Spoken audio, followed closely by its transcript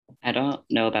I don't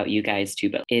know about you guys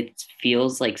too, but it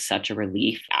feels like such a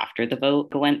relief after the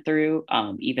vote went through,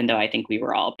 even though I think we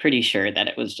were all pretty sure that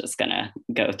it was just going to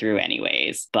go through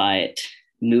anyways. But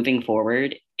moving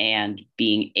forward and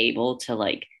being able to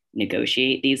like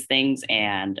negotiate these things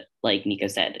and, like Nico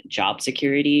said, job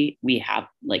security, we have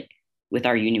like with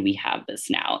our union, we have this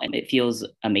now. And it feels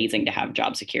amazing to have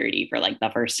job security for like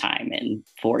the first time in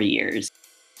 4 years.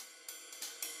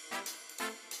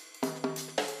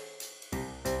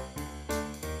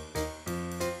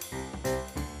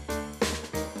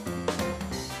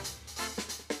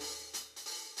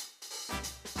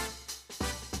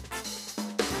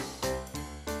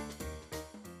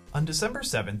 On December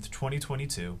 7th,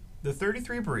 2022, the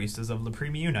 33 baristas of La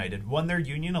Prima United won their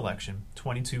union election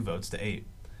 22 votes to 8.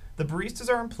 The baristas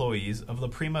are employees of La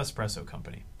Prima Espresso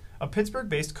Company, a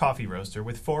Pittsburgh-based coffee roaster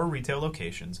with 4 retail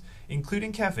locations,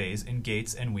 including cafés in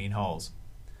Gates and Wien Halls.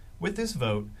 With this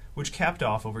vote, which capped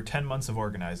off over 10 months of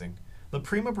organizing, La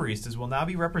Prima baristas will now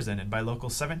be represented by Local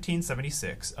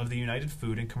 1776 of the United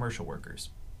Food and Commercial Workers.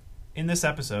 In this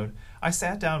episode, I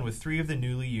sat down with 3 of the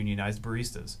newly unionized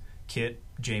baristas, Kit,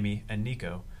 Jamie, and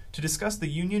Nico, to discuss the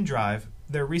union drive,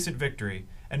 their recent victory,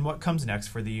 and what comes next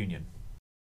for the union.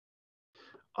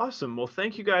 Awesome. Well,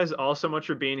 thank you guys all so much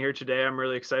for being here today. I'm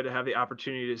really excited to have the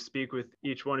opportunity to speak with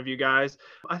each one of you guys.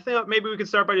 I thought maybe we could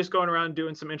start by just going around and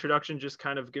doing some introductions, just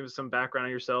kind of give us some background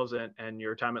on yourselves and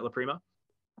your time at La Prima.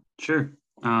 Sure.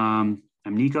 I'm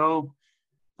Nico.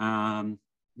 And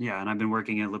I've been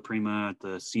working at La Prima at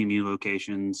the CMU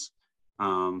locations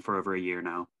for over a year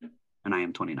now, and I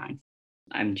am 29.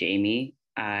 I'm Jamie.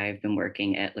 I've been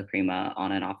working at La Prima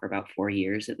on and off for about 4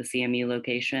 years at the CMU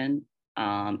location,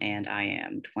 and I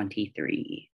am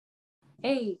 23.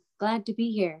 Hey, glad to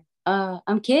be here.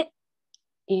 I'm Kit,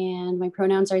 and my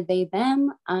pronouns are they,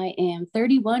 them. I am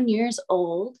 31 years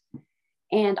old,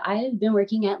 and I have been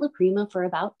working at La Prima for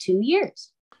about 2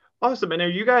 years. Awesome. And are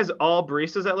you guys all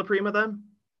baristas at La Prima then?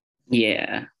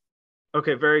 Yeah.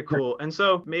 Okay, very cool. And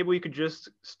so maybe we could just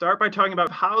start by talking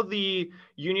about how the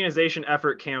unionization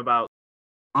effort came about.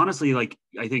 Honestly,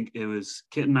 I think it was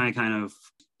Kit and I kind of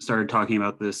started talking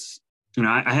about this.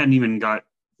 I hadn't even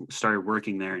started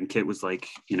working there, and Kit was like,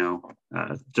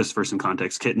 just for some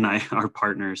context, Kit and I are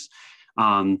partners.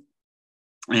 And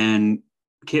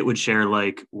Kit would share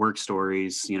like work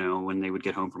stories, when they would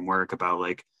get home from work about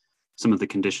like some of the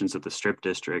conditions of the strip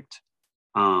district.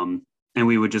 And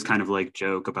we would just kind of like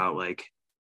joke about like,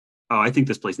 oh, I think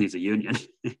this place needs a union.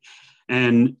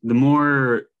 And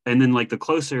then like the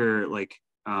closer, like,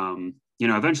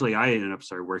 eventually I ended up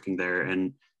started working there,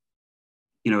 and,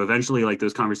 eventually like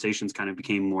those conversations kind of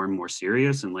became more and more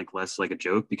serious and like less like a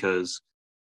joke because,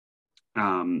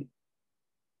 I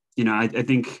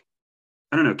think,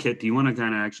 I don't know, Kit, do you want to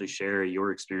kind of actually share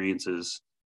your experiences?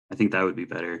 I think that would be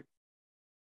better.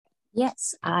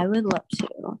 Yes, I would love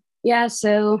to. Yeah,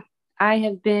 so I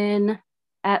have been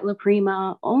at La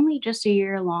Prima only just a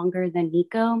year longer than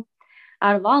Nico.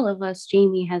 Out of all of us,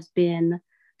 Jamie has been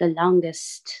the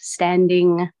longest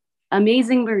standing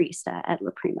amazing barista at La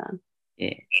Prima.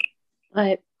 Yeah.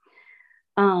 But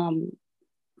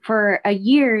for a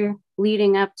year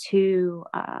leading up to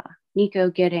Nico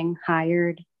getting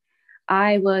hired,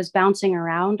 I was bouncing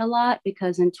around a lot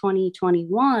because in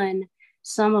 2021,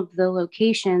 some of the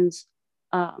locations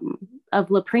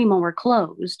of La Prima were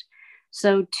closed.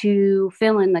 So to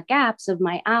fill in the gaps of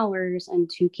my hours and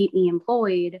to keep me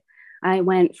employed, I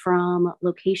went from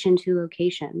location to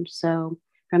location. So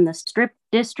from the strip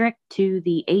district to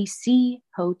the AC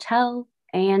hotel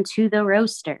and to the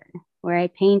roaster, where I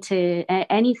painted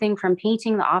anything from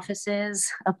painting the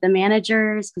offices of the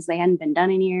managers because they hadn't been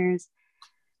done in years,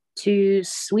 to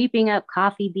sweeping up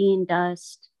coffee bean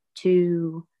dust,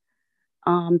 to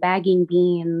bagging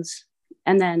beans,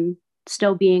 and then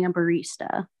still being a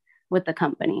barista with the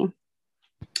company.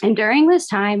 And during this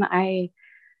time, I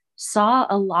saw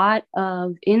a lot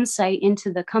of insight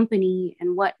into the company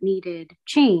and what needed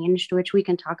changed, which we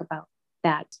can talk about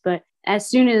that. But as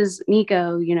soon as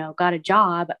Nico, got a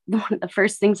job, one of the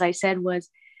first things I said was,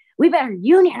 we better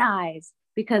unionize,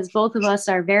 because both of us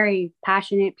are very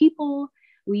passionate people.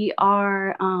 We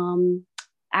are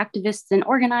activists and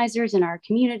organizers in our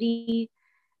community.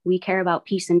 We care about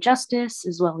peace and justice,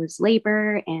 as well as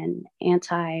labor and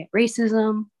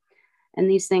anti-racism, and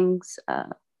these things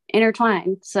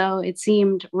intertwine. So it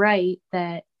seemed right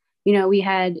that, we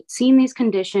had seen these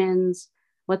conditions,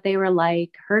 what they were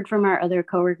like, heard from our other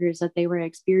coworkers that they were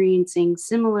experiencing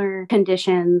similar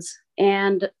conditions.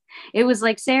 And it was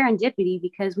like serendipity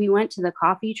because we went to the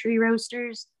Coffee Tree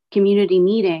Roasters community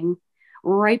meeting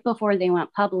right before they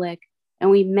went public,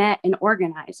 and we met an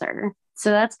organizer. So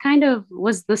that's kind of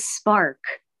was the spark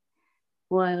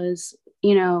was,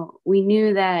 we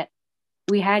knew that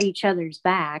we had each other's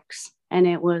backs, and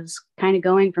it was kind of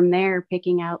going from there,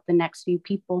 picking out the next few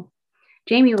people.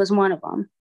 Jamie was one of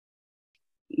them.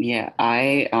 Yeah,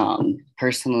 I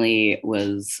personally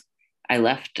I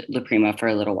left La Prima for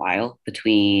a little while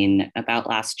between about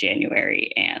last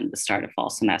January and the start of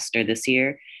fall semester this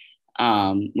year,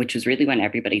 which was really when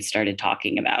everybody started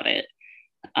talking about it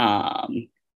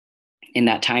in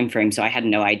that time frame. So I had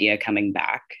no idea coming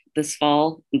back this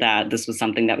fall that this was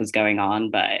something that was going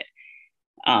on, but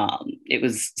it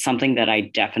was something that I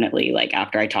definitely, like,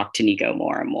 after I talked to Nico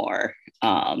more and more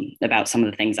about some of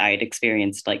the things I had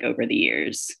experienced like over the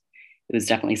years, it was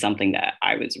definitely something that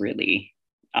I was really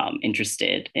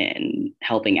interested in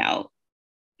helping out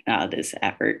this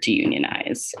effort to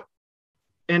unionize.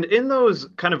 And in those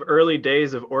kind of early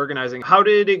days of organizing, how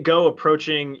did it go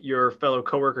approaching your fellow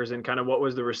coworkers, and kind of what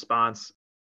was the response?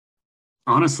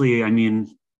 Honestly, I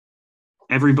mean,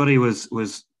 everybody was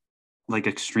like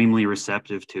extremely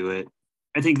receptive to it.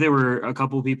 I think there were a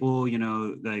couple people,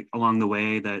 like along the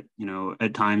way that,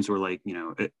 at times were like,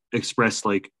 expressed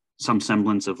like some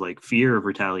semblance of like fear of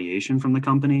retaliation from the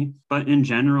company. But in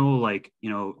general, like,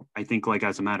 I think like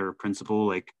as a matter of principle,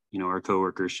 like, our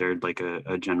coworkers shared like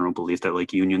a general belief that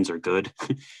like unions are good.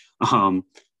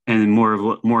 And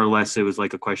more or less, it was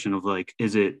like a question of like,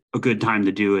 is it a good time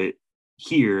to do it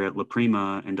here at La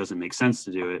Prima, and doesn't make sense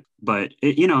to do it? But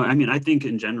I mean, I think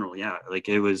in general, yeah, like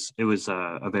it was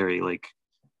a very like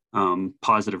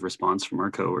positive response from our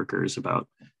coworkers about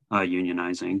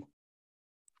unionizing.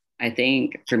 I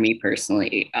think for me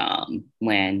personally,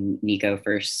 when Nico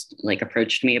first like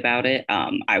approached me about it,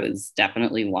 I was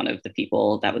definitely one of the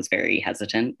people that was very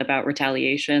hesitant about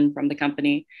retaliation from the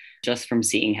company, just from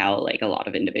seeing how like a lot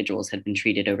of individuals had been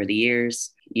treated over the years.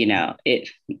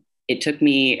 It took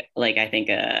me like, I think,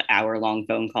 an hour-long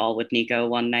phone call with Nico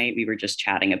one night. We were just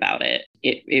chatting about it.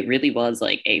 It really was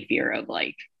like a fear of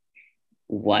like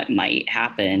what might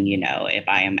happen, if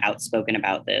I am outspoken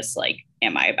about this, like,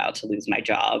 am I about to lose my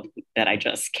job that I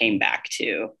just came back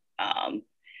to?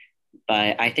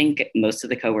 But I think most of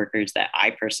the coworkers that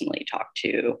I personally talked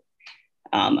to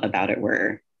about it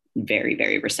were very,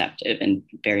 very receptive and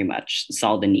very much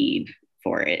saw the need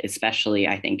for it, especially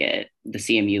I think at the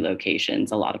CMU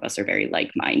locations. A lot of us are very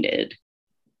like-minded.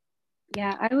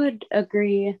 Yeah, I would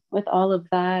agree with all of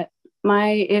that.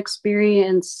 My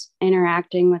experience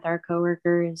interacting with our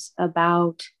coworkers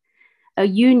about a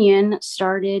union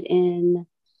started in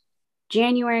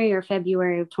January or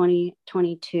February of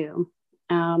 2022.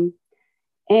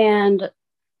 And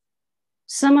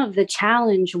some of the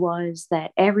challenge was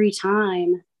that every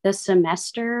time the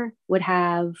semester would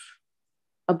have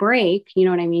a break, you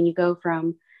know what I mean? You go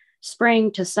from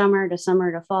spring to summer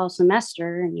to fall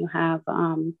semester, and you have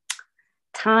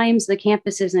times the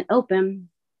campus isn't open.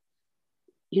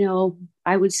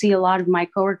 I would see a lot of my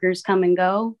coworkers come and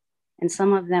go, and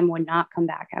some of them would not come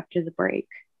back after the break.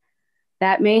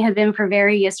 That may have been for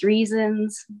various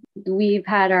reasons. We've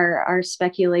had our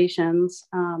speculations,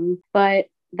 but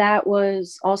that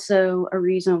was also a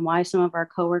reason why some of our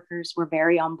coworkers were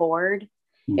very on board.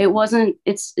 It wasn't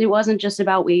just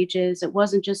about wages. It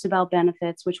wasn't just about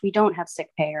benefits, which we don't have sick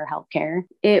pay or healthcare.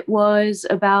 It was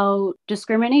about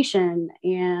discrimination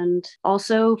and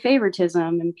also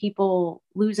favoritism and people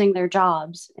losing their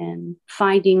jobs and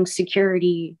finding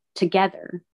security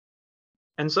together.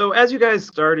 And so as you guys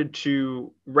started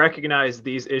to recognize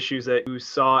these issues that you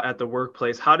saw at the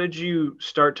workplace, how did you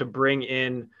start to bring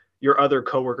in your other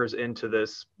coworkers into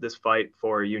this fight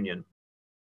for a union?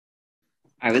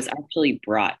 I was actually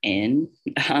brought in.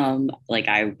 Like,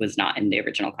 I was not in the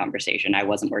original conversation. I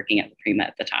wasn't working at the Prima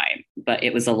at the time, but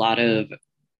it was a lot of,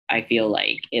 I feel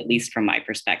like, at least from my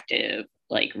perspective,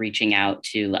 like reaching out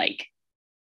to like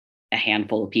a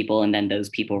handful of people, and then those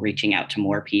people reaching out to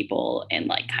more people, and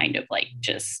like kind of like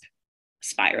just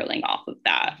spiraling off of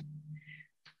that.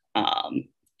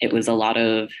 It was a lot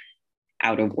of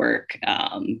out of work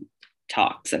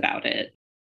talks about it.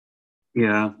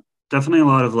 Yeah, definitely a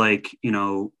lot of like,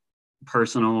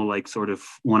 personal, like sort of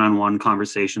one-on-one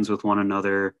conversations with one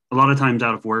another. A lot of times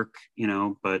out of work,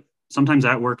 but sometimes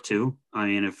at work too. I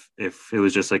mean, if it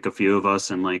was just like a few of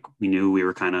us and like we knew we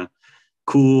were kind of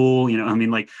cool, I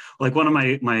mean, like one of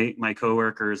my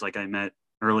coworkers, like I met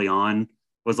early on,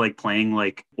 was like playing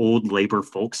like old labor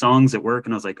folk songs at work.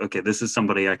 And I was like, okay, this is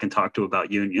somebody I can talk to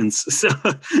about unions. So,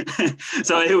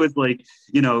 so it was like,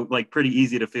 like pretty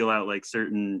easy to feel out like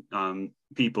certain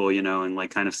people, and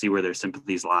like kind of see where their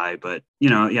sympathies lie. But,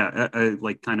 yeah, I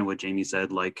like kind of what Jamie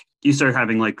said, like you start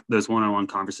having like those one-on-one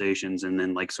conversations, and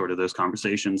then like sort of those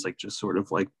conversations like just sort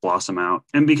of like blossom out.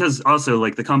 And because also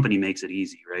like the company makes it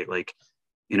easy, right? Like,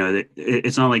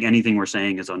 it's not like anything we're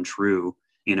saying is untrue.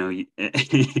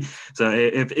 So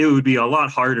if it would be a lot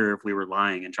harder if we were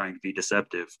lying and trying to be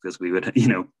deceptive, because we would,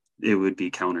 it would be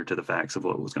counter to the facts of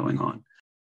what was going on.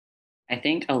 I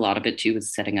think a lot of it too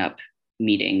was setting up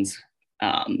meetings,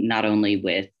 not only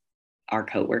with our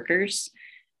coworkers,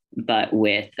 but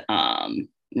with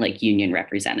like union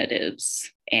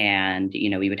representatives. And,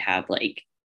 we would have like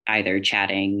either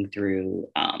chatting through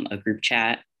a group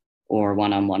chat or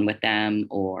one-on-one with them,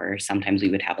 or sometimes we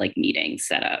would have like meetings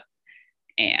set up.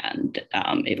 And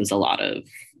it was a lot of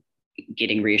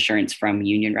getting reassurance from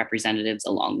union representatives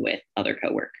along with other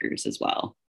coworkers as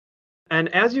well.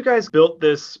 And as you guys built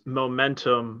this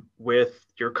momentum with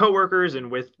your coworkers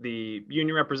and with the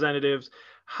union representatives,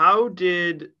 how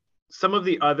did some of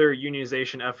the other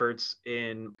unionization efforts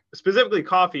in specifically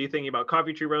coffee, thinking about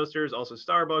coffee tree roasters, also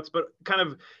Starbucks, but kind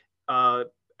of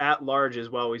at large as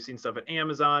well? We've seen stuff at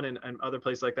Amazon and other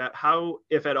places like that. How,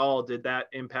 if at all, did that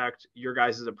impact your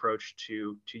guys' approach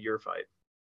to your fight?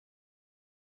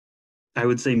 I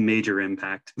would say major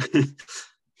impact.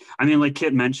 I mean, like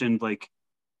Kit mentioned, like,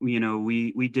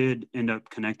 we did end up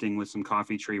connecting with some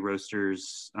coffee tree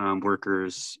roasters,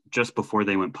 workers just before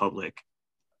they went public.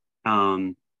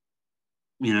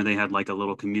 They had like a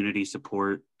little community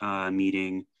support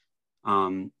meeting.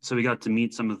 So we got to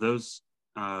meet some of those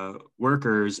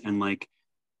workers, and like,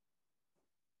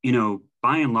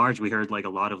 by and large, we heard like a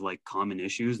lot of like common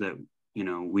issues that,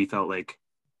 we felt like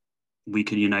we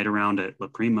could unite around at La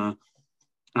Prima.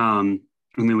 And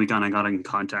then we kind of got in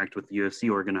contact with the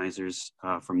UFC organizers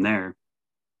from there.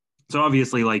 So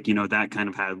obviously, like, that kind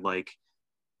of had like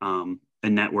a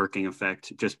networking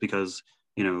effect, just because,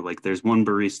 like there's one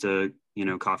barista,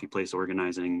 coffee place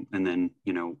organizing, and then,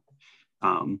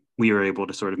 we were able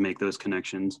to sort of make those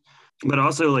connections. But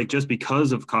also like just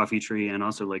because of Coffee Tree, and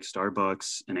also like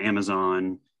Starbucks and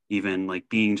Amazon, even like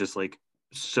being just like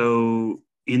so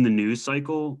in the news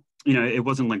cycle, it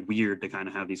wasn't like weird to kind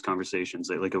of have these conversations.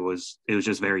 Like it was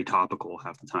just very topical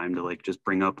half the time to like just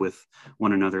bring up with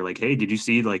one another, like, hey, did you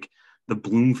see like the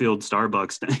Bloomfield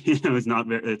Starbucks?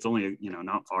 It's only,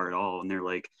 not far at all. And they're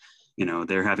like,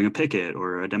 they're having a picket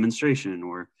or a demonstration,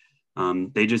 or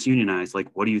they just unionized. Like,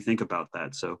 what do you think about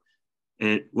that? So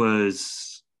it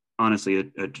was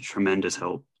honestly a tremendous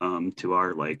help to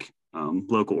our like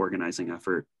local organizing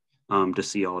effort to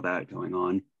see all that going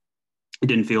on. It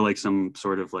didn't feel like some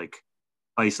sort of like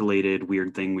isolated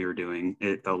weird thing we were doing.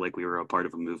 It felt like we were a part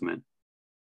of a movement.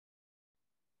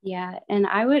 Yeah, and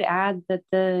I would add that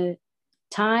the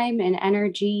time and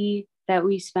energy that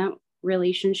we spent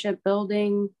relationship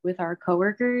building with our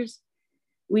coworkers,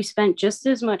 we spent just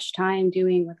as much time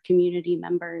doing with community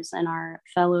members and our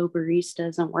fellow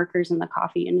baristas and workers in the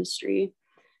coffee industry.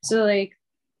 So like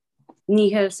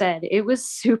Nico said, it was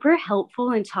super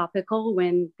helpful and topical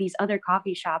when these other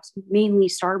coffee shops, mainly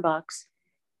Starbucks,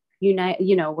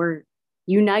 were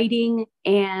uniting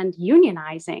and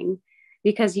unionizing,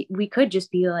 because we could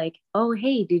just be like, oh,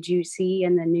 hey, did you see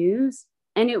in the news?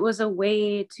 And it was a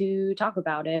way to talk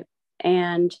about it.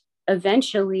 And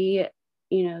eventually,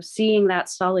 seeing that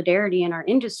solidarity in our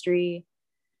industry,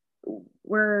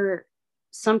 we're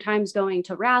sometimes going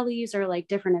to rallies or like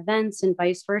different events and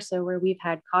vice versa, where we've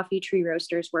had coffee tree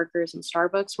roasters workers and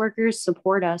Starbucks workers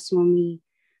support us when we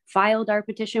filed our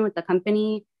petition with the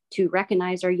company to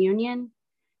recognize our union.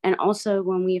 And also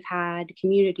when we've had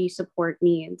community support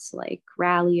needs like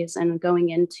rallies, and going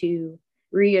in to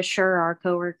reassure our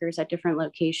coworkers at different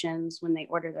locations when they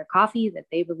order their coffee that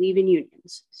they believe in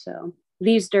unions. So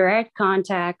these direct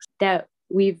contacts that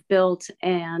we've built,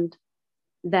 and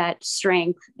that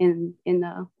strength in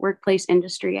the workplace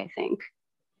industry, I think.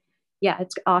 Yeah,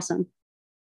 it's awesome.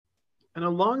 And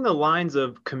along the lines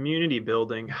of community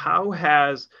building, how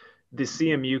has the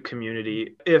CMU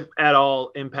community, if at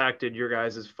all, impacted your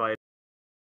guys' fight?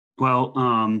 Well,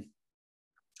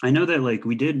 I know that like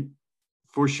we did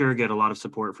for sure get a lot of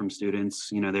support from students.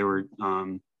 There were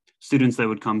students that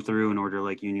would come through and order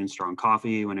like Union Strong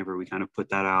coffee whenever we kind of put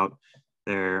that out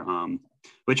there,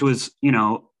 which was,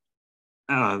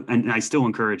 and I still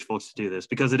encourage folks to do this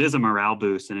because it is a morale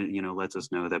boost, and it, lets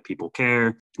us know that people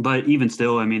care. But even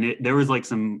still, I mean, there was like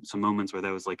some moments where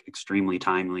that was like extremely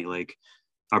timely. Like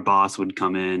our boss would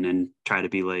come in and try to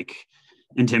be like,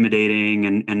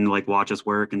 intimidating and like watch us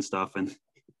work and stuff. And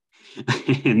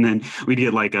and then we'd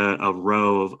get like a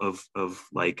row of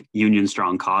like Union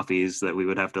Strong coffees that we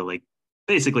would have to like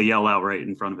basically yell out right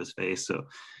in front of his face. So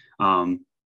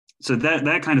so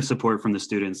that kind of support from the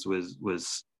students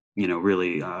was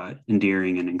really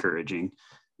endearing and encouraging.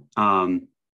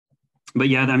 But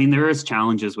yeah, I mean, there is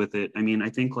challenges with it. I mean, I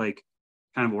think like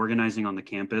kind of organizing on the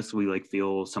campus, we like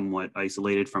feel somewhat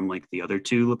isolated from like the other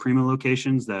two La Prima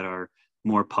locations that are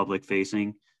more public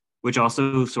facing, which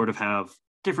also sort of have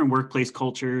different workplace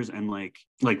cultures and like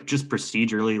just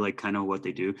procedurally, like kind of what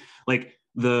they do. Like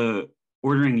the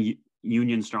ordering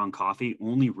Union Strong coffee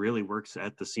only really works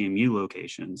at the CMU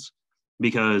locations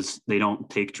because they don't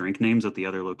take drink names at the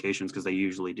other locations because they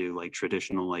usually do like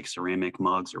traditional like ceramic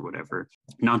mugs or whatever.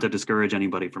 Not to discourage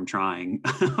anybody from trying,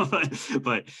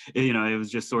 but it was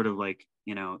just sort of like,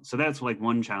 so that's like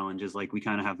one challenge is like we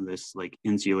kind of have this like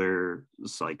insular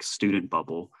like student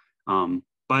bubble.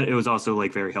 But it was also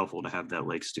like very helpful to have that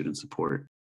like student support.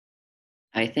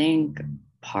 I think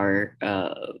part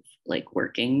of like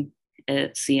working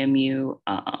at CMU,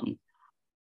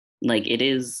 like it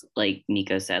is, like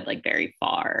Nico said, like very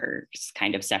far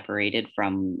kind of separated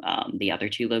from the other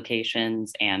two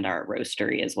locations and our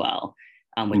roastery as well,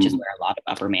 which is where a lot of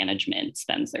upper management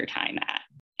spends their time at.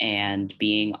 And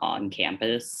being on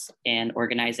campus and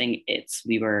organizing,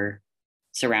 we were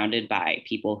surrounded by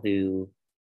people who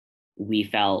we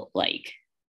felt like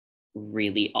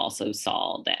really also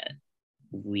saw that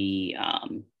we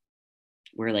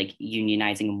were like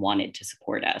unionizing and wanted to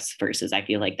support us, versus I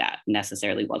feel like that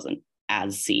necessarily wasn't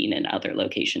as seen in other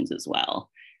locations as well.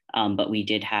 But we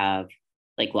did have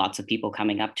like lots of people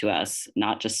coming up to us,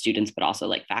 not just students, but also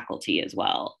like faculty as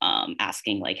well,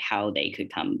 asking like how they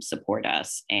could come support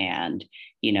us and,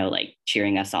 like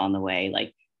cheering us on the way.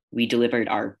 Like we delivered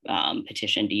our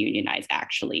petition to unionize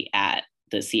actually at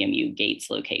the CMU Gates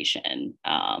location,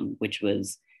 which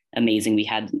was amazing. We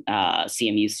had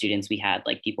CMU students, we had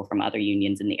like people from other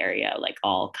unions in the area, like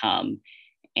all come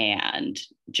and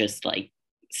just like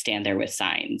stand there with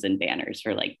signs and banners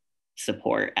for like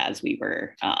support as we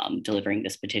were delivering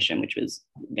this petition, which was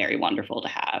very wonderful to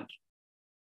have.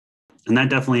 And that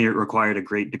definitely required a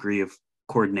great degree of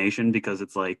coordination because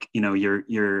it's like,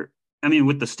 I mean,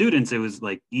 with the students, it was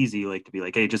like easy, like to be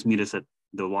like, hey, just meet us at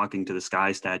the Walking to the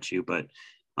Sky statue. But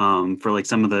for like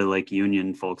some of the like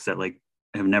union folks that like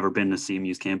have never been to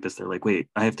CMU's campus, they're like, wait,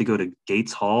 I have to go to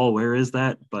Gates Hall. Where is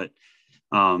that? But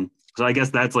so I guess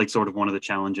that's like sort of one of the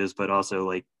challenges, but also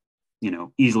like,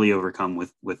 easily overcome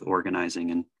with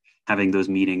organizing and having those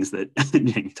meetings that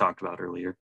Jamie talked about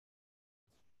earlier.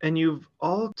 And you've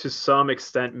all, to some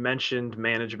extent, mentioned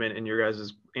management in your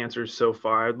guys' answers so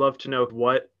far. I'd love to know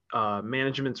what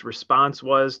management's response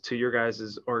was to your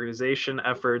guys' organization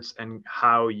efforts and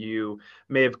how you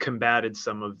may have combated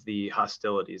some of the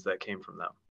hostilities that came from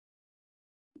them.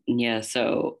 Yeah,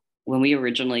 so when we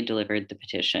originally delivered the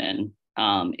petition,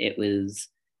 it was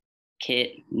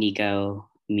Kit, Nico,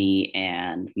 me,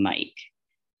 and Mike,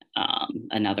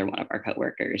 another one of our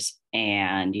coworkers.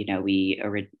 And, we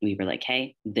were like,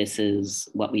 hey, this is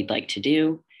what we'd like to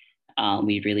do.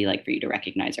 We'd really like for you to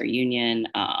recognize our union.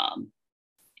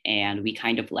 And we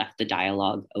kind of left the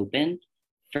dialogue open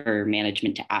for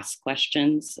management to ask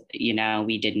questions.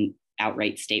 We didn't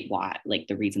outright state why, like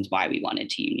the reasons why we wanted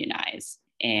to unionize.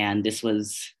 And this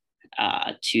was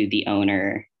to the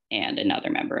owner and another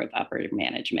member of upper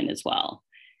management as well.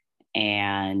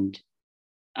 And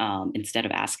instead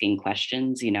of asking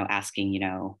questions,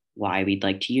 asking, why we'd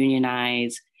like to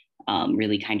unionize,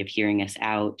 really kind of hearing us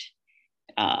out,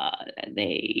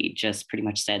 they just pretty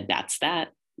much said, that's that,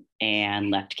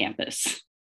 and left campus.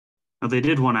 Well, they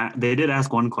did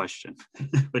ask one question,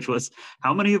 which was,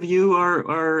 how many of you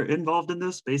are involved in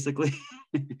this, basically?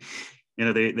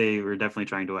 They were definitely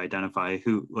trying to identify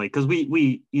who, like, because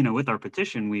we with our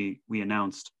petition, we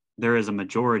announced there is a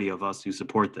majority of us who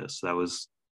support this. That was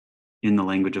in the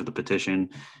language of the petition,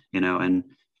 and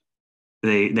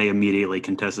they immediately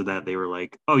contested that. They were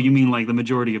like, oh, you mean like the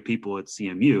majority of people at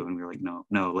CMU? And we were like,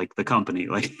 no, like the company,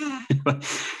 like.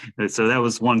 So that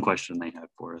was one question they had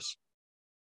for us.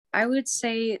 I would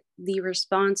say the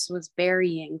response was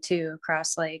varying too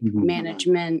across like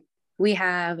management. We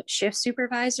have shift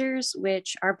supervisors,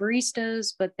 which are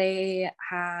baristas, but they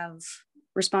have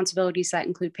responsibilities that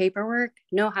include paperwork,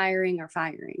 no hiring or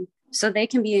firing. So they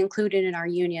can be included in our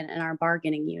union and our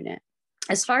bargaining unit.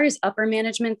 As far as upper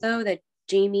management, though, that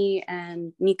Jamie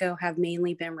and Nico have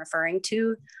mainly been referring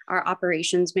to, our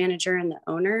operations manager and the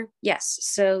owner. Yes,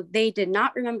 so they did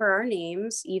not remember our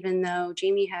names, even though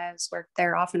Jamie has worked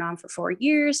there off and on for 4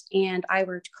 years. And I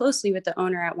worked closely with the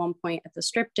owner at one point at the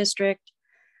strip district.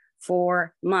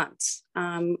 for months.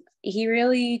 He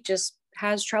really just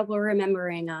has trouble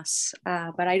remembering us,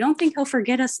 but I don't think he'll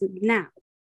forget us now.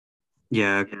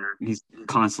 Yeah, he's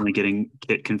constantly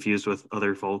get confused with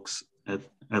other folks at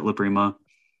La Prima.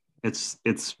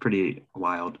 It's pretty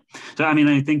wild. So I mean,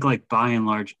 I think like by and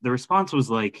large, the response was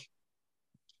like,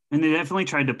 and they definitely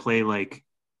tried to play like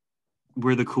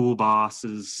we're the cool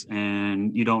bosses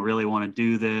and you don't really want to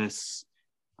do this.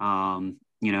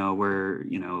 We're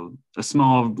a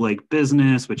small like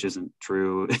business, which isn't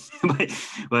true, but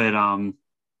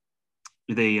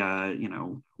they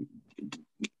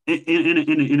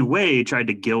in a way tried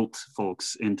to guilt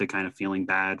folks into kind of feeling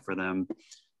bad for them.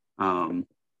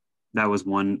 That was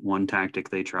one tactic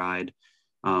they tried.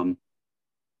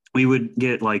 We would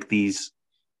get like these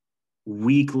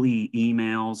weekly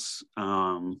emails.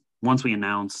 Once we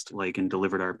announced like and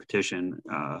delivered our petition,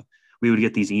 we would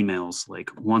get these emails like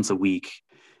once a week.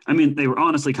 I mean, they were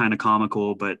honestly kind of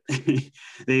comical, but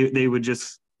they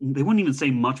wouldn't even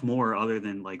say much more other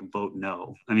than like vote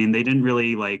no. I mean, they didn't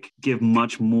really like give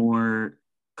much more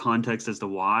context as to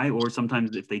why, or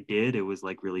sometimes if they did, it was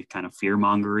like really kind of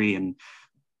fear-mongery and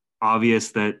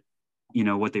obvious that,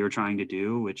 what they were trying to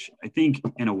do, which I think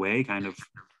in a way kind of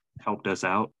helped us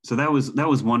out. So that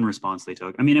was one response they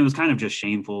took. I mean, it was kind of just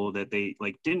shameful that they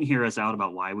like didn't hear us out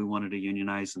about why we wanted to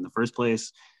unionize in the first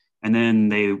place. And then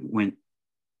they went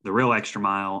the real extra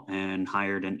mile and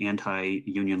hired an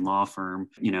anti-union law firm,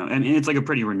 and it's like a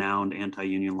pretty renowned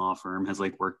anti-union law firm, has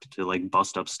like worked to like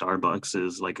bust up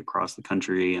Starbucks like across the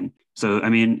country. And so, I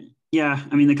mean,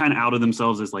 they kind of outed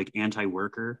themselves as like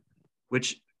anti-worker,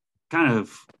 which kind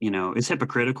of, is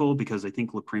hypocritical because I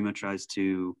think La Prima tries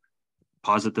to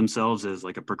posit themselves as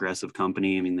like a progressive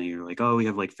company. I mean, they're like, oh, we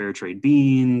have like fair trade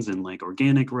beans and like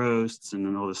organic roasts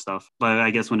and all this stuff. But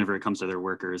I guess whenever it comes to their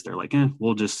workers, they're like,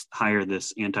 we'll just hire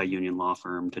this anti-union law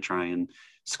firm to try and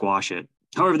squash it.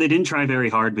 However, they didn't try very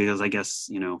hard because I guess,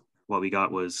 what we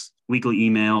got was weekly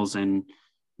emails and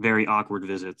very awkward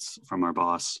visits from our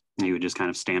boss. And he would just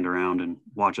kind of stand around and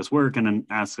watch us work and then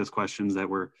ask us questions that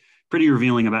were pretty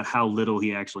revealing about how little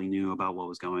he actually knew about what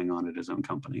was going on at his own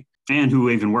company and who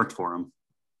even worked for him.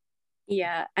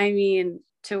 Yeah, I mean,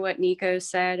 to what Nico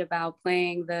said about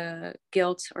playing the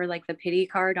guilt or like the pity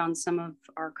card on some of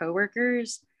our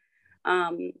coworkers,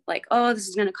 like, oh, this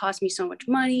is going to cost me so much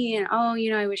money. And, oh,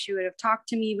 I wish you would have talked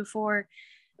to me before.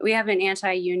 We have an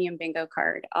anti-union bingo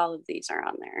card. All of these are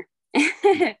on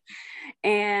there.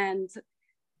 And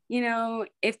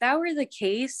if that were the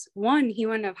case, one, he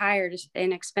wouldn't have hired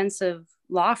an expensive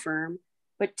law firm,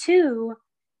 but two,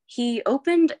 he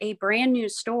opened a brand new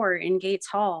store in Gates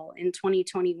Hall in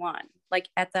 2021, like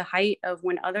at the height of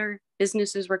when other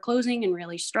businesses were closing and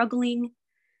really struggling.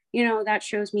 That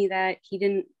shows me that he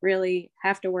didn't really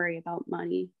have to worry about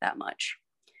money that much.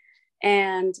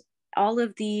 And all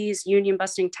of these union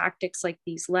busting tactics, like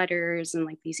these letters and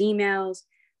like these emails,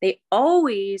 they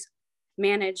always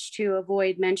managed to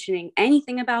avoid mentioning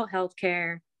anything about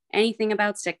healthcare, anything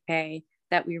about sick pay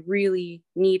that we really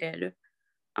needed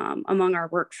among our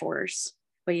workforce.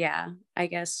 But yeah, I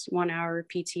guess 1 hour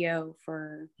PTO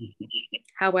for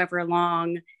however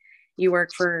long you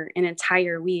work for an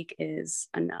entire week is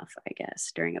enough, I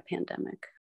guess, during a pandemic.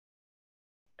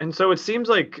 And so it seems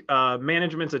like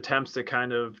management's attempts to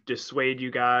kind of dissuade you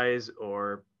guys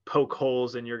or poke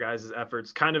holes in your guys'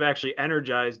 efforts kind of actually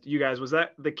energized you guys. Was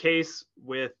that the case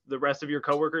with the rest of your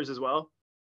coworkers as well?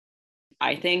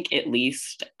 I think at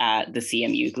least at the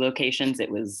CMU locations,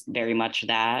 it was very much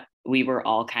that. We were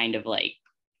all kind of like,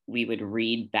 we would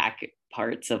read back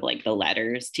parts of like the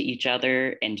letters to each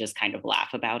other and just kind of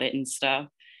laugh about it and stuff.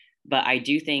 But I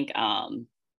do think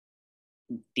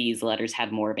these letters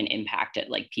had more of an impact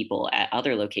at like people at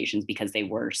other locations because they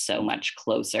were so much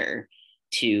closer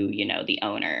to, the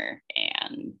owner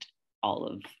and all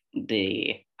of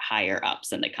the higher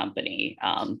ups in the company.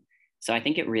 So I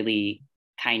think it really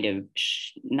kind of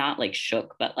not like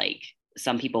shook, but like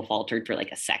some people faltered for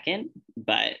like a second,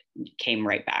 but came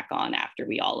right back on after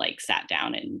we all like sat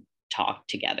down and talked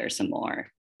together some more.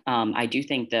 I do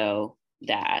think though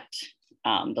that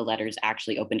the letters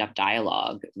actually opened up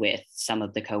dialogue with some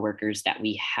of the coworkers that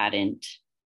we hadn't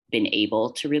been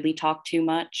able to really talk too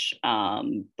much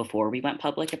before we went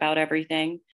public about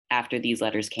everything. After these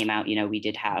letters came out, we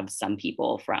did have some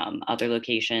people from other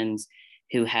locations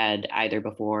who had either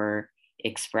before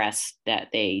expressed that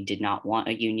they did not want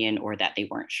a union or that they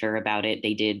weren't sure about it.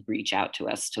 They did reach out to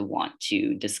us to want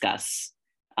to discuss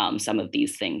some of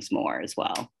these things more as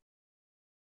well.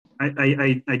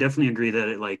 I definitely agree that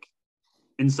it like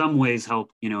in some ways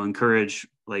helped, encourage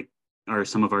like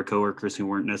some of our coworkers who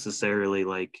weren't necessarily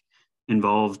like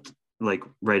involved like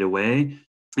right away.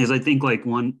 is I think like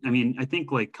I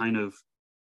think like kind of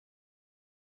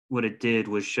what it did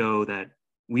was show that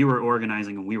we were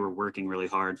organizing and we were working really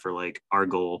hard for like our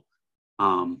goal.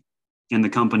 And the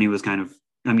company was kind of,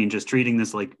 just treating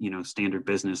this like, standard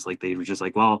business. Like they were just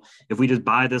like, well, if we just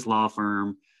buy this law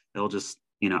firm, they'll just,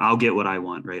 I'll get what I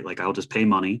want, right? Like I'll just pay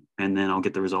money and then I'll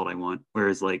get the result I want.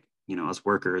 Whereas like, us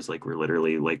workers, like we're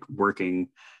literally like working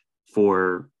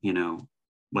for,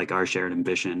 like our shared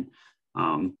ambition.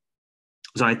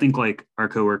 So I think like our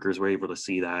coworkers were able to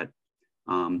see that,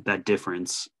 that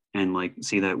difference and like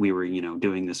see that we were,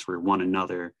 doing this for one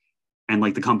another. And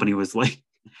like the company was like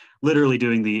literally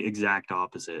doing the exact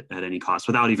opposite at any cost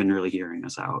without even really hearing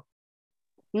us out.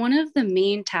 One of the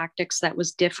main tactics that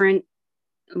was different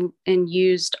and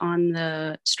used on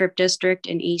the Strip District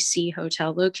and AC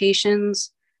hotel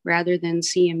locations rather than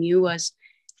CMU was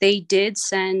they did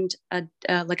send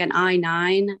like an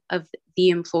I-9 of the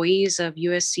employees of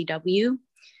USCW,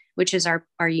 which is our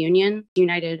union,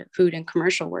 United Food and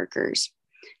Commercial Workers,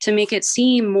 to make it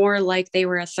seem more like they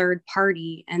were a third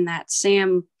party and that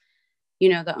Sam,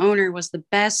 the owner, was the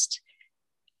best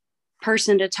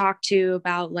person to talk to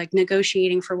about like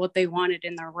negotiating for what they wanted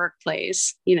in their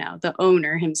workplace, the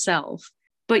owner himself.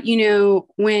 But,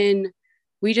 when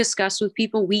we discuss with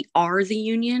people, we are the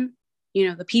union,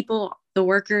 the people, the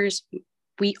workers,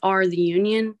 we are the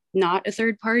union, not a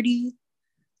third party.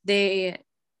 They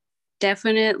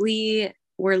definitely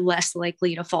were less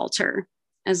likely to falter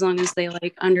as long as they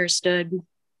like understood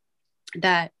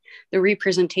that the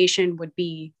representation would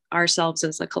be ourselves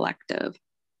as a collective,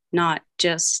 not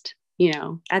just,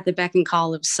 at the beck and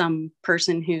call of some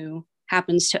person who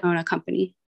happens to own a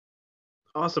company.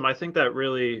 Awesome. I think that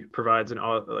really provides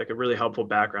a really helpful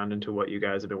background into what you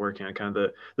guys have been working on, kind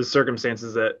of the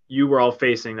circumstances that you were all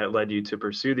facing that led you to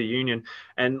pursue the union.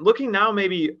 And looking now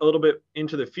maybe a little bit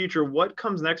into the future, what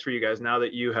comes next for you guys now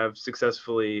that you have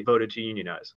successfully voted to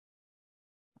unionize?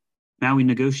 Now we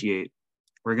negotiate.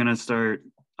 We're going to start,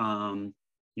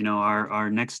 our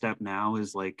next step now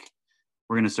is like,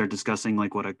 we're going to start discussing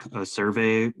like what a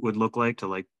survey would look like to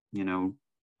like,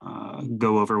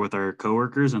 go over with our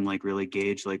coworkers and like really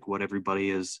gauge like what everybody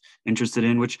is interested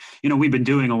in, which, we've been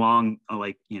doing along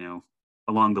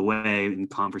the way in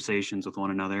conversations with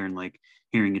one another and like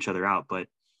hearing each other out. But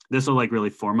this will like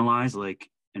really formalize like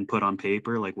and put on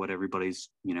paper like what everybody's,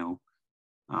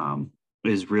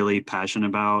 is really passionate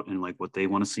about and like what they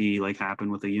want to see like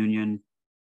happen with a union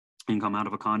and come out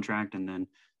of a contract. And then,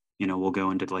 we'll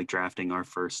go into like drafting our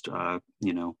first,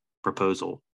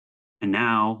 proposal. And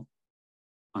now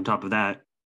on top of that,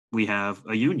 we have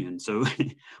a union. So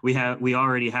we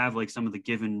already have like some of the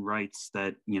given rights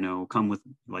that, come with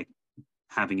like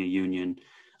having a union.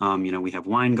 We have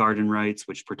wine garden rights,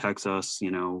 which protects us,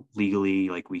 legally,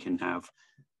 like we can have,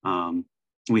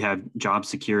 we have job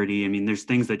security. There's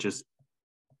things that just,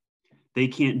 they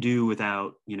can't do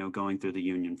without, going through the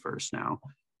union first now,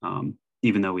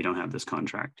 even though we don't have this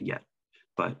contract yet.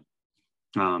 But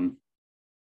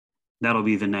that'll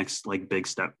be the next like big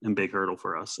step and big hurdle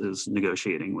for us is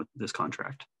negotiating with this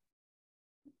contract.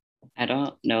 I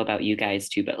don't know about you guys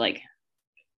too, but like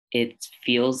it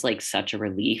feels like such a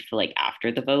relief like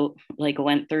after the vote like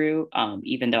went through,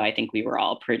 even though I think we were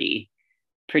all pretty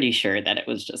sure that it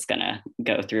was just gonna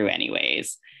go through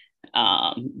anyways.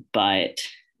 But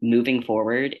moving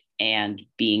forward and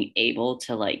being able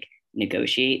to like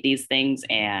negotiate these things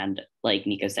and like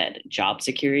Nico said, job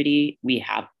security, we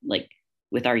have like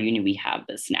with our union, we have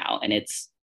this now, and it's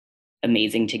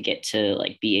amazing to get to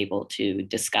like be able to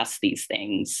discuss these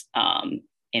things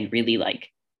and really like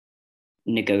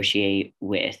negotiate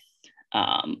with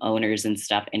owners and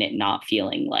stuff, and it not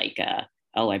feeling like,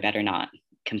 oh, I better not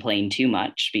complain too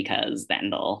much because then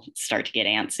they'll start to get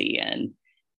antsy. And,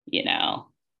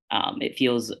 it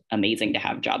feels amazing to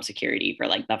have job security for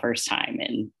like the first time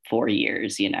in 4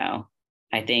 years.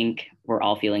 I think we're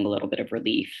all feeling a little bit of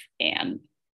relief and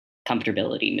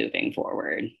comfortability moving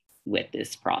forward with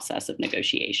this process of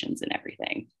negotiations and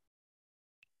everything.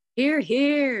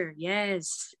 Here,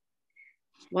 yes.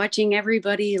 Watching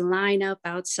everybody line up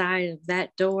outside of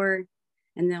that door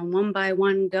and then one by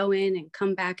one go in and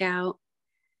come back out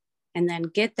and then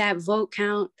get that vote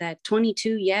count, that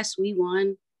 22, yes, we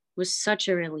won, was such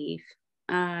a relief.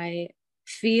 I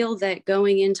feel that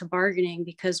going into bargaining,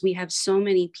 because we have so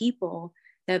many people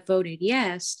that voted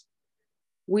yes,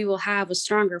 we will have a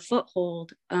stronger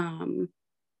foothold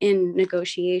in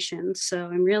negotiations. So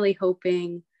I'm really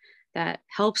hoping that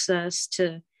helps us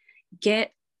to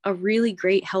get a really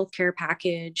great healthcare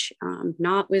package,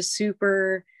 not with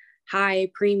super high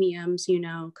premiums,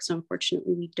 because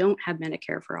unfortunately we don't have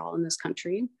Medicare for all in this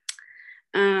country.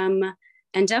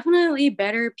 And definitely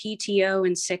better PTO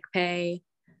and sick pay,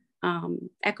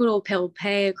 equitable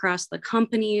pay across the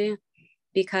company,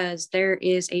 because there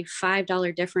is a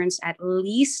 $5 difference at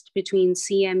least between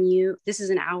CMU. This is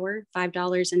an hour,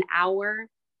 $5 an hour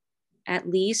at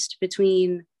least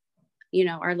between,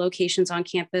 our locations on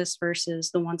campus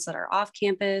versus the ones that are off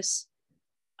campus.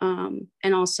 And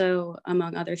also,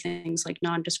 among other things, like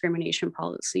non-discrimination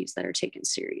policies that are taken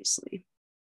seriously.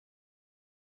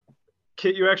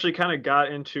 Kit, you actually kind of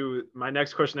got into my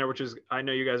next question there, which is, I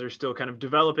know you guys are still kind of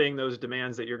developing those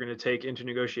demands that you're going to take into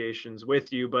negotiations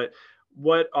with you, but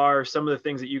what are some of the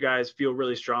things that you guys feel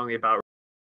really strongly about?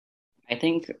 I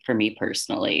think for me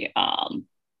personally,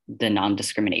 the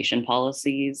non-discrimination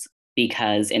policies,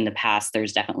 because in the past,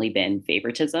 there's definitely been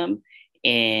favoritism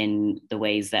in the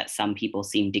ways that some people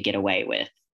seem to get away with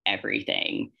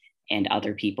everything and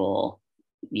other people,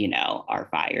 are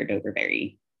fired over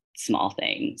very small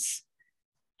things.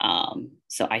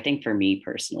 So I think for me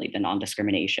personally, the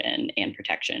non-discrimination and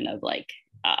protection of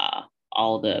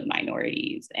all the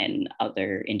minorities and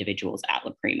other individuals at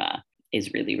La Prima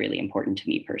is really, really important to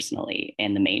me personally,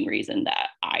 and the main reason that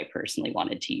I personally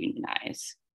wanted to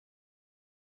unionize.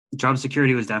 Job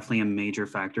security was definitely a major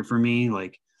factor for me,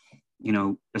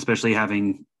 especially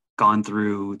having gone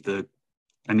through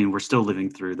we're still living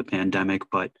through the pandemic,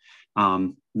 but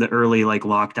the early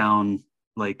lockdown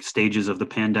stages of the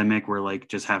pandemic where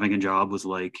just having a job was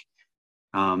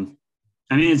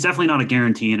it's definitely not a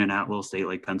guarantee in an at-will state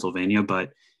like Pennsylvania,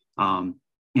 but I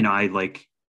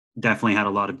definitely had a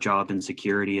lot of job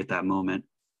insecurity at that moment.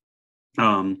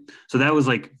 So that was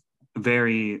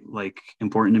very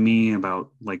important to me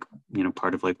about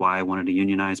part of why I wanted to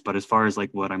unionize. But as far as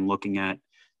what I'm looking at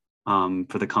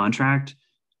for the contract,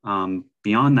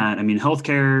 beyond that,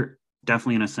 healthcare,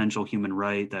 definitely an essential human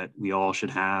right that we all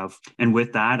should have. And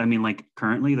with that,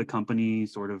 currently the company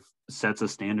sort of sets a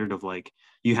standard of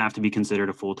you have to be considered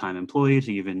a full-time employee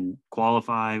to even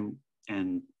qualify.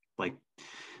 And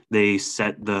they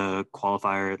set the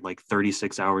qualifier at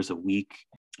 36 hours a week,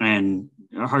 and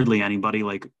hardly anybody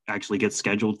actually gets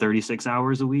scheduled 36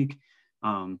 hours a week.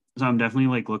 So I'm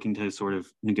definitely looking to sort of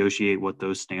negotiate what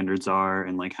those standards are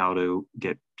and how to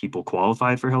get people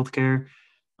qualified for healthcare.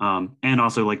 And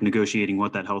also negotiating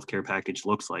what that healthcare package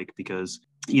looks like, because,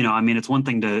 it's one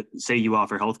thing to say you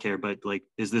offer healthcare, but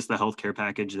is this the healthcare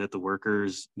package that the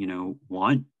workers,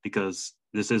 want? Because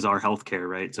this is our healthcare,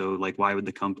 right? So why would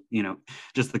the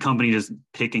company just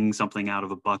picking something out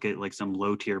of a bucket, some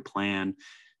low tier plan,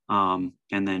 and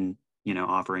then,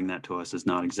 offering that to us is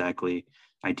not exactly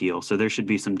ideal. So there should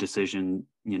be some decision,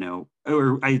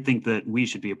 or I think that we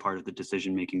should be a part of the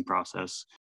decision-making process.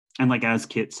 And as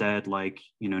Kit said,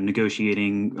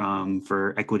 negotiating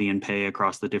for equity and pay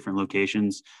across the different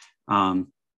locations.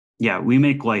 We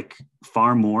make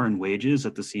far more in wages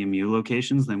at the CMU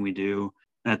locations than we do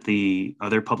at the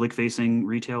other public facing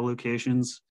retail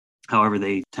locations. However,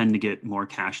 they tend to get more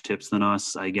cash tips than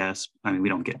us, I guess. We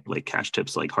don't get cash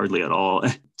tips hardly at all.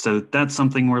 So that's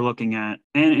something we're looking at.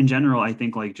 And in general, I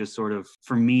think just sort of,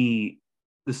 for me,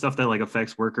 the stuff that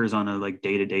affects workers on a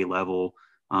day-to-day level,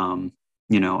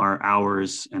 our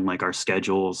hours and our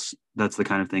schedules, that's the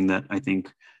kind of thing that I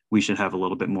think we should have a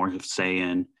little bit more of say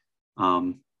in.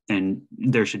 And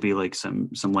there should be some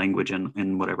language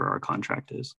in whatever our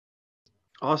contract is.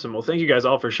 Awesome. Well, thank you guys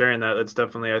all for sharing that. That's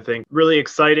definitely, I think, really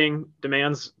exciting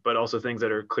demands, but also things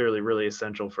that are clearly really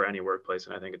essential for any workplace.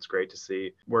 And I think it's great to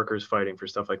see workers fighting for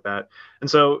stuff like that. And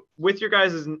so with your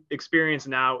guys' experience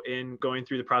now in going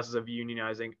through the process of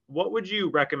unionizing, what would you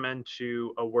recommend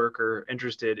to a worker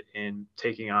interested in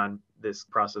taking on this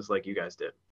process like you guys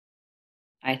did?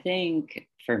 I think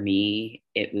for me,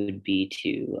 it would be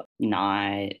to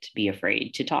not be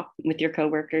afraid to talk with your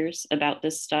coworkers about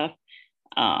this stuff.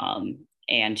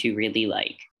 And to really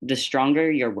the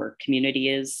stronger your work community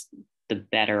is, the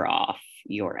better off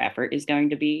your effort is going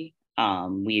to be.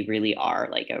 We really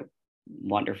are a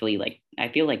wonderfully, I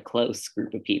feel close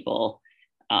group of people.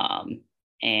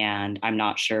 And I'm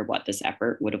not sure what this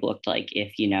effort would have looked like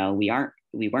if,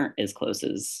 we weren't as close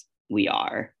as we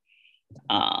are.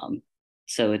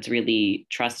 So it's really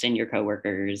trust in your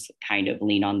coworkers, kind of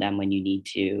lean on them when you need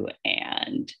to,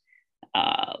 and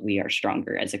we are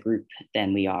stronger as a group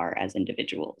than we are as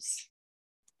individuals.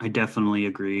 I definitely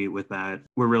agree with that.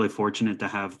 We're really fortunate to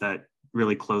have that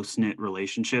really close-knit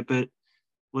relationship at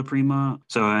La Prima.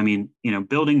 So,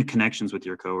 building connections with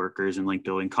your coworkers and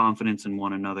building confidence in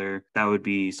one another, that would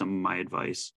be some of my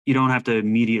advice. You don't have to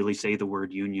immediately say the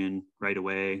word union right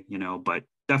away, but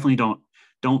definitely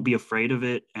don't be afraid of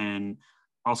it. And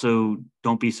also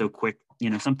don't be so quick.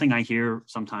 Something I hear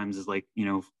sometimes is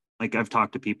I've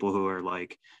talked to people who are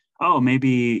oh,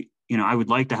 maybe, I would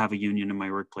like to have a union in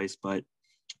my workplace, but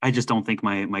I just don't think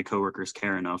my coworkers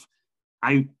care enough.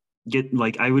 I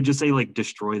would just say, like,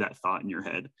 destroy that thought in your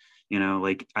head.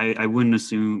 Like, I wouldn't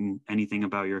assume anything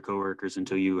about your coworkers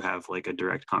until you have like a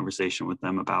direct conversation with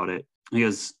them about it.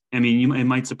 Because I mean, it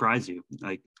might surprise you,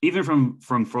 like even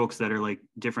from folks that are like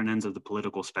different ends of the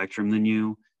political spectrum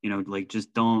than like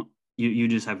just don't, you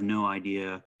just have no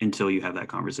idea until you have that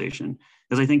conversation.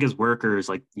 Because I think as workers,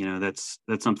 like, that's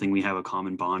something we have a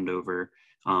common bond over,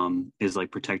 is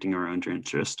like protecting our own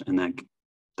interest. And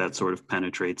that sort of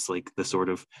penetrates like the sort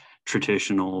of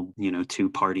traditional,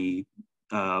 two-party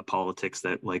politics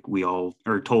that like we all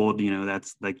are told,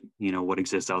 that's like, what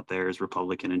exists out there is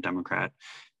Republican and Democrat.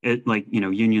 It like,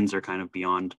 unions are kind of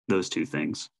beyond those two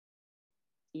things.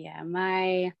 Yeah,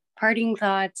 my parting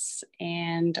thoughts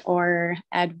and or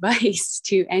advice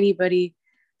to anybody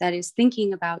that is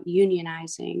thinking about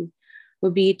unionizing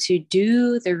would be to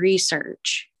do the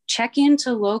research, check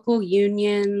into local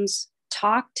unions,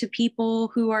 talk to people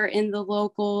who are in the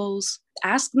locals,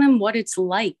 ask them what it's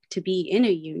like to be in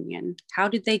a union. How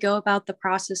did they go about the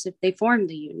process if they formed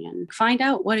the union? Find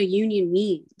out what a union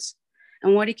means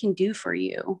and what it can do for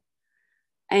you.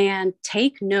 And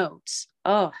take notes.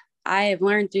 Oh, I have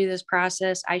learned through this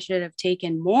process, I should have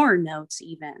taken more notes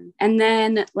even. And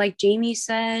then, like Jamie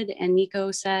said and Nico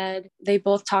said, they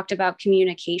both talked about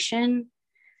communication.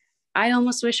 I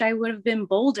almost wish I would have been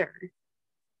bolder.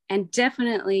 And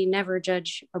definitely never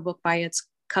judge a book by its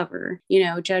cover,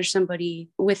 judge somebody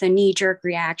with a knee-jerk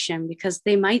reaction, because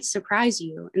they might surprise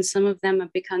you. And some of them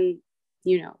have become,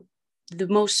 the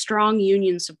most strong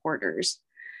union supporters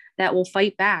that will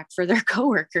fight back for their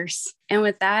coworkers. And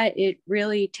with that, it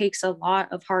really takes a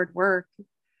lot of hard work.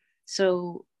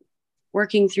 So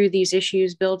working through these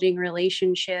issues, building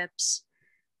relationships,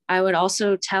 I would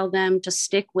also tell them to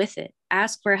stick with it.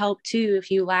 Ask for help too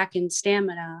if you lack in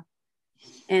stamina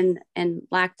and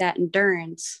lack that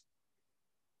endurance,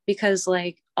 because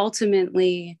like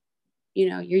ultimately,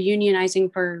 you're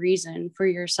unionizing for a reason, for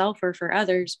yourself or for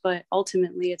others, but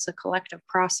ultimately it's a collective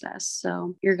process.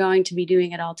 So you're going to be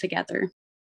doing it all together.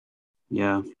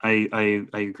 Yeah, I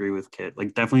agree with Kit.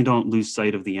 Like, definitely don't lose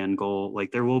sight of the end goal.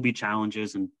 Like, there will be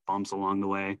challenges and bumps along the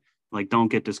way. Like, don't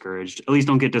get discouraged. At least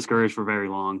don't get discouraged for very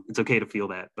long. It's okay to feel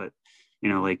that, but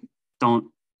like,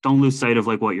 don't lose sight of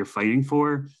like what you're fighting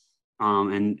for.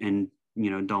 And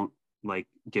don't like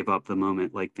give up the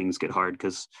moment like things get hard,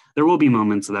 because there will be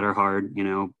moments that are hard,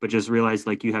 but just realize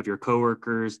like you have your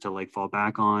coworkers to like fall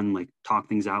back on, like talk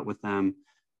things out with them.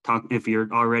 If you're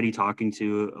already talking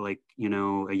to like,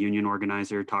 a union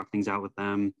organizer, talk things out with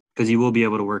them, because you will be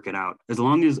able to work it out as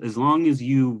long as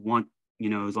you want,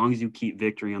 as long as you keep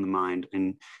victory on the mind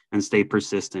and stay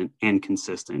persistent and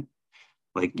consistent,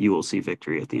 like you will see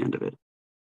victory at the end of it.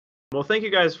 Well, thank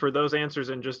you guys for those answers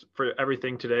and just for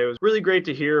everything today. It was really great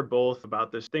to hear both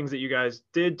about the things that you guys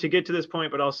did to get to this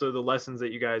point, but also the lessons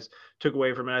that you guys took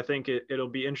away from it. I think it'll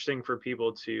be interesting for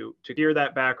people to hear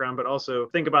that background, but also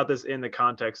think about this in the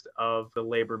context of the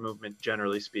labor movement,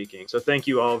 generally speaking. So thank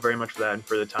you all very much for that and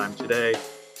for the time today.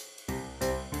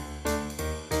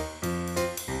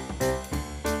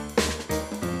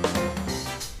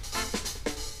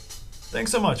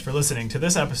 Thanks so much for listening to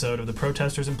this episode of the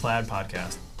Protesters in Plaid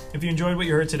podcast. If you enjoyed what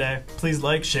you heard today, please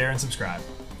like, share, and subscribe.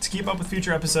 To keep up with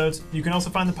future episodes, you can also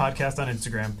find the podcast on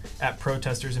Instagram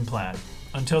 @ProtestersInPlaid.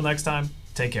 Until next time,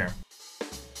 take care.